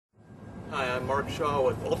Hi, I'm Mark Shaw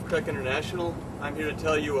with Ultratech International. I'm here to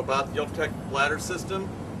tell you about the Ultratech bladder system.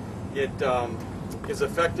 It is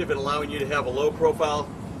effective in allowing you to have a low profile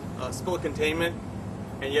spill containment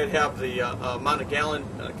and yet have the amount of gallon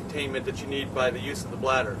containment that you need by the use of the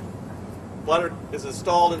bladder. The bladder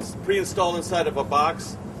is pre-installed inside of a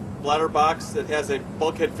bladder box that has a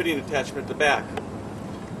bulkhead fitting attachment at the back.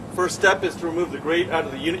 First step is to remove the grate out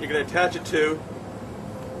of the unit you're going to attach it to,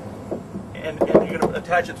 and you're going to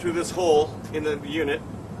attach it through this hole in the unit.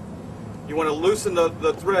 You want to loosen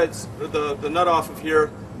the threads, the nut off of here.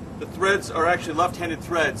 The threads are actually left-handed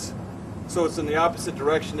threads, so it's in the opposite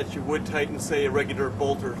direction that you would tighten, say, a regular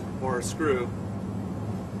bolt or a screw.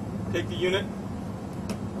 Take the unit,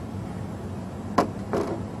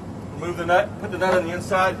 remove the nut, put the nut on the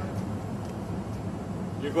inside.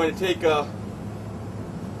 You're going to take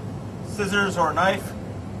scissors or a knife,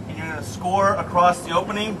 and you're going to score across the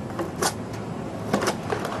opening.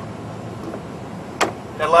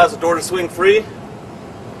 That allows the door to swing free.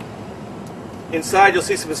 Inside you'll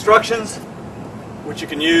see some instructions which you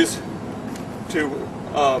can use to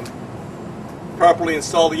properly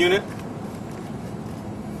install the unit.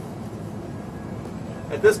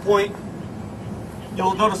 At this point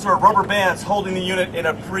you'll notice there are rubber bands holding the unit in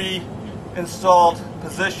a pre-installed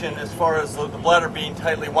position as far as the bladder being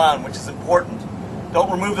tightly wound, which is important.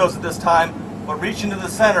 Don't remove those at this time, but reach into the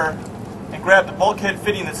center and grab the bulkhead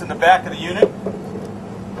fitting that's in the back of the unit.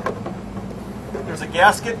 There's a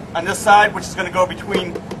gasket on this side which is going to go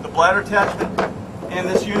between the bladder attachment and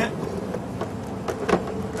this unit.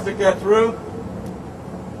 Stick that through.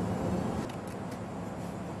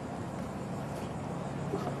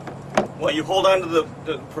 While you hold on to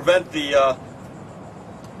prevent the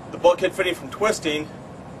bulkhead fitting from twisting,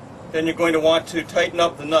 then you're going to want to tighten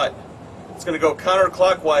up the nut. It's going to go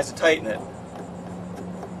counterclockwise to tighten it.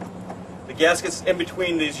 The gasket's in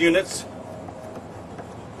between these units.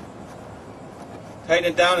 Tighten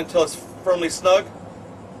it down until it's firmly snug.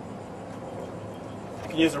 You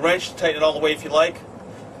can use a wrench to tighten it all the way if you like. You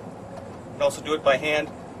can also do it by hand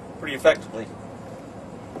pretty effectively.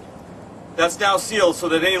 That's now sealed so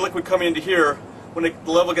that any liquid coming into here, when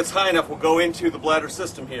the level gets high enough, will go into the bladder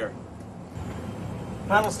system here.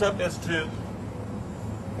 Final step is to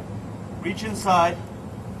reach inside,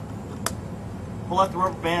 pull out the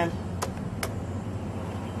rubber band,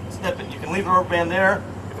 snip it. You can leave the rubber band there.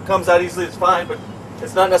 If it comes out easily, it's fine, but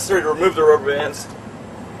it's not necessary to remove the rubber bands.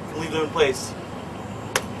 You can leave them in place.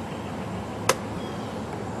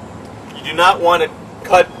 You do not want to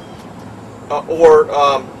cut or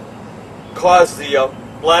cause the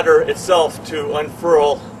bladder itself to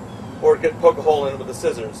unfurl or poke a hole in it with the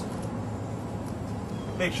scissors.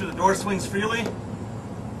 Make sure the door swings freely.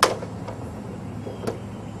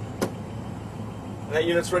 And that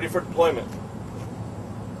unit's ready for deployment.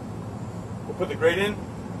 We'll put the grate in.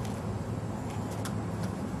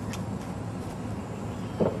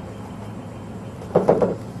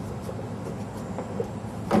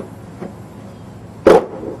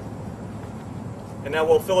 And now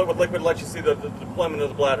we'll fill it with liquid and let you see the deployment of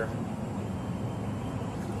the bladder.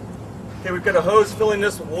 Okay, we've got a hose filling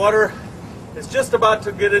this with water. It's just about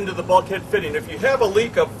to get into the bulkhead fitting. If you have a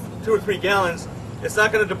leak of 2 or 3 gallons, it's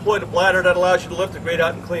not going to deploy the bladder. That allows you to lift the grate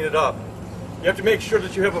out and clean it up. You have to make sure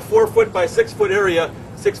that you have a 4 foot by 6 foot area,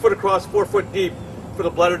 6 foot across, 4 foot deep, for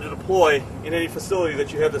the bladder to deploy in any facility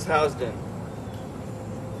that you have this housed in.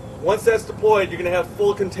 Once that's deployed, you're going to have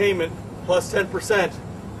full containment plus 10%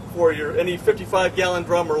 for any 55 gallon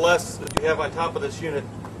drum or less that you have on top of this unit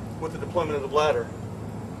with the deployment of the bladder.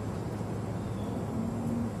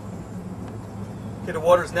 Okay, the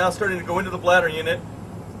water is now starting to go into the bladder unit.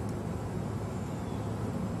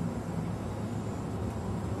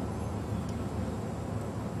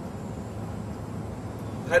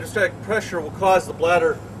 Hydrostatic pressure will cause the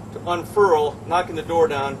bladder to unfurl, knocking the door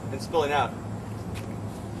down and spilling out.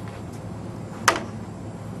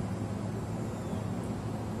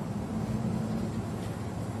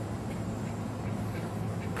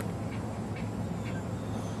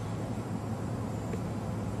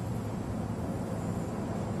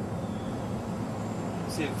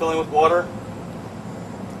 See it filling with water.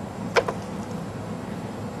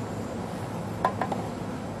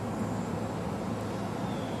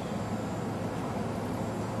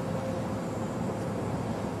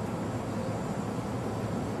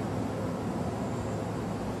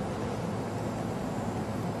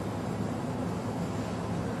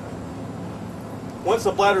 Once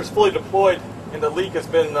the bladder is fully deployed and the leak has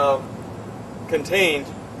been contained,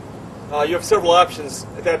 you have several options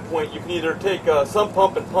at that point. You can either take a sump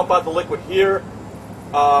pump and pump out the liquid here,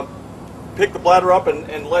 pick the bladder up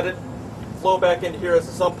and let it flow back into here as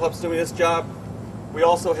the sump pump's doing this job. We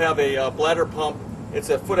also have a bladder pump. It's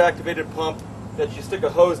a foot activated pump that you stick a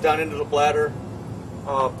hose down into the bladder,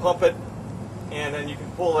 pump it, and then you can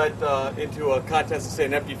pull that into a contents of, say,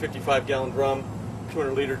 an empty 55-gallon drum,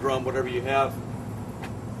 200-liter drum, whatever you have.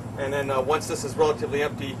 And then once this is relatively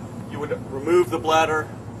empty, you would remove the bladder,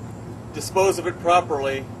 dispose of it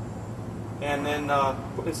properly, and then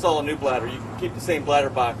install a new bladder. You can keep the same bladder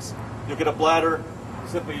box. You'll get a bladder,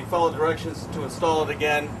 simply follow the directions to install it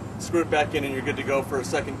again, screw it back in, and you're good to go for a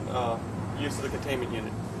second use of the containment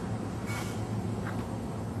unit.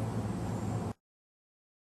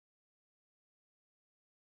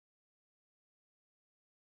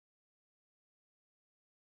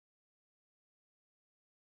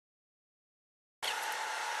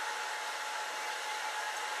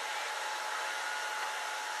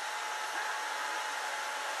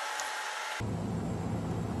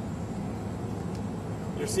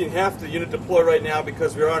 You're seeing half the unit deploy right now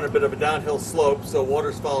because we are on a bit of a downhill slope, so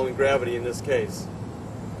water's following gravity in this case.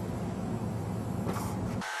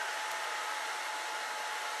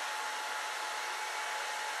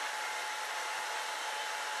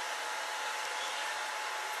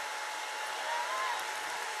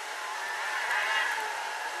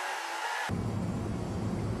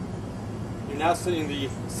 You're now seeing the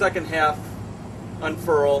second half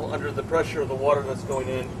unfurl under the pressure of the water that's going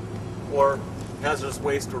in, or hazardous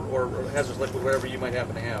waste or hazardous liquid, whatever you might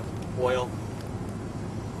happen to have, oil.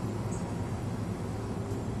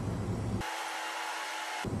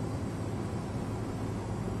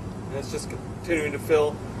 And it's just continuing to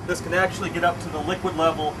fill. This can actually get up to the liquid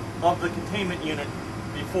level of the containment unit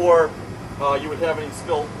before you would have any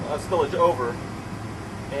spillage over.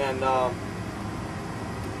 And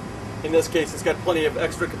in this case, it's got plenty of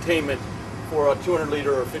extra containment for a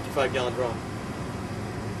 200-liter or 55-gallon drum.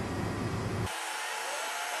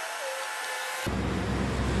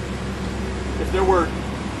 If there were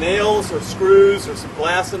nails or screws or some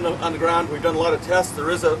glass on the ground, we've done a lot of tests. There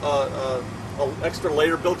is a extra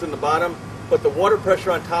layer built in the bottom, but the water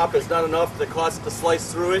pressure on top is not enough to cause it to slice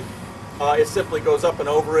through it. It simply goes up and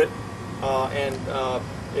over it, and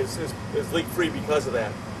is leak-free because of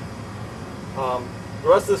that. The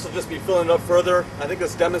rest of this will just be filling it up further. I think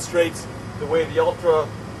this demonstrates the way the Ultra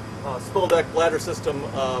spill deck bladder system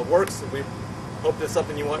works, and we hope this is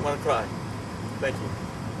something you might want to try. Thank you.